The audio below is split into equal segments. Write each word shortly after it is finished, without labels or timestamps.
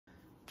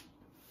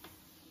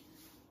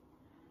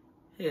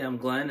Hey, I'm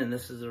Glenn, and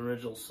this is an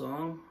original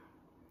song.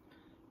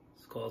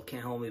 It's called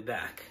Can't Hold Me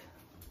Back.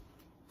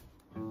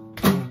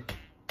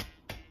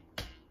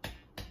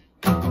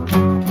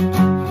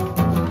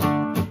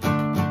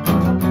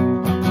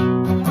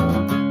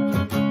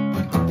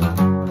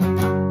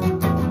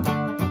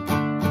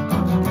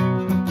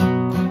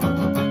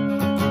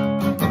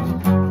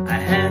 I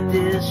had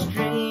this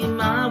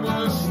dream, I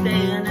was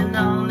standing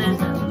on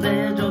this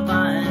ledge all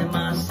by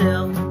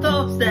myself.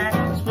 Thoughts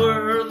that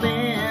swirl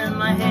in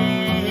my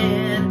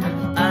head,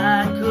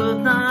 I could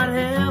not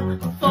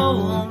help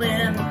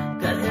falling.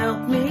 God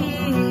help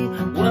me,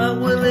 what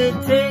will it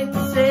take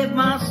to save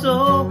my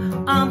soul?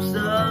 I'm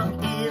stuck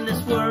in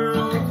this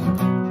world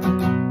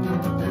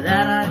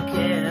that I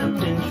can't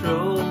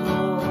control.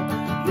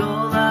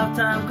 Your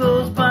lifetime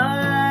goes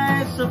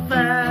by so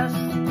fast.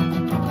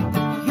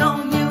 Your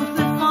youth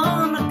and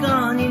fun are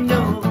gone, you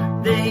know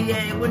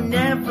they would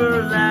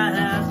never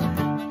last.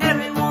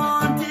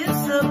 Everyone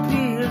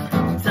disappears,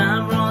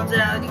 time runs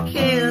out, you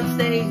can't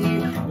stay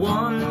here.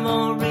 One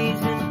more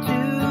reason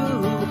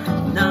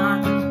to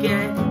not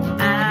get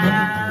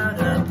out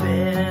of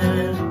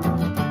bed.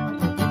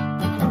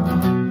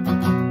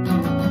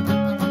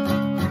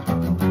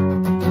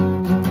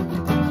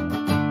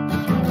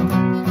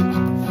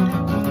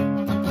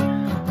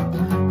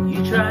 You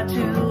tried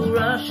to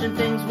rush and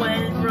things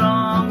went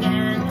wrong,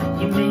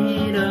 and you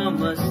made a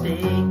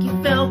mistake.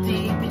 You felt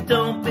deep, you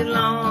don't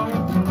belong.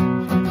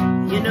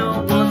 You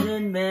know it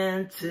wasn't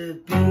meant to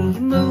be. You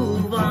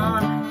move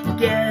on,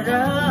 get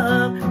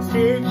up,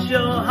 stitch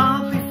your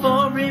heart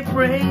before it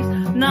breaks.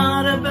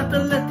 Not about to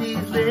let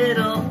these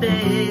little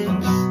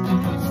things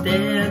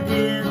stand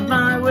in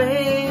my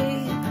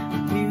way.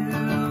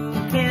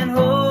 You can't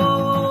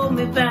hold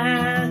me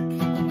back.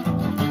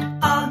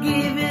 I'll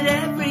give it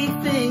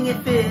everything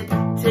if it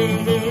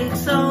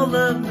takes all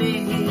of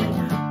me.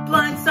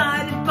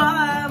 Blindsided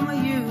by my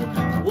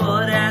youth,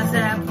 what has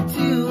happened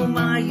to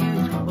my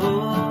youth?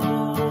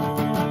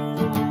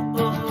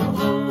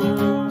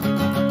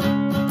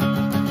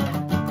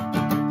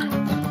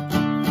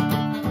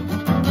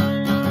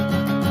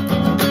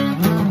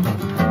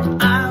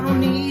 I don't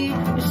need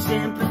your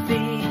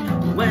sympathy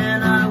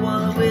when I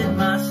wallow with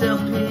my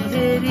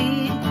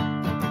self-pity.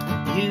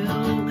 You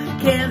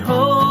can't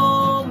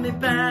hold me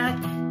back.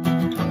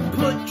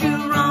 Put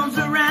your arms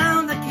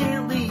around, I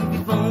can't leave.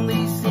 You've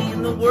only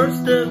seen the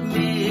worst of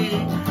me.